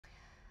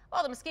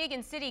Well, the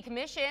Muskegon City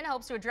Commission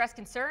hopes to address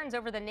concerns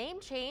over the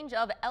name change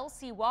of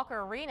L.C.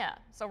 Walker Arena.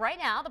 So right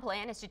now, the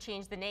plan is to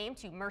change the name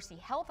to Mercy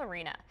Health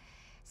Arena.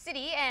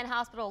 City and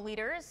hospital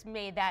leaders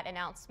made that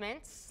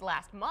announcement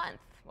last month.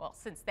 Well,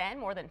 since then,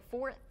 more than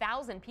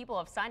 4,000 people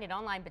have signed an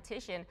online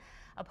petition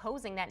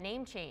opposing that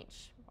name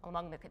change.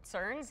 Among the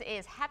concerns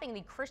is having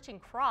the Christian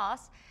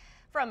cross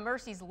from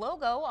Mercy's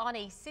logo on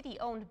a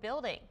city-owned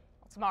building.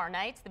 Tomorrow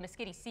night, the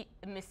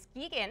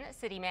Muskegon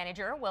City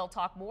Manager will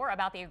talk more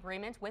about the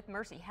agreement with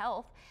Mercy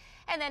Health.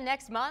 And then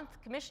next month,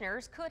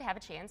 commissioners could have a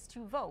chance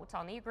to vote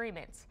on the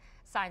agreement.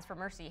 Signs for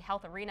Mercy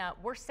Health Arena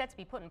were set to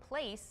be put in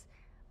place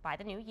by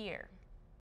the new year.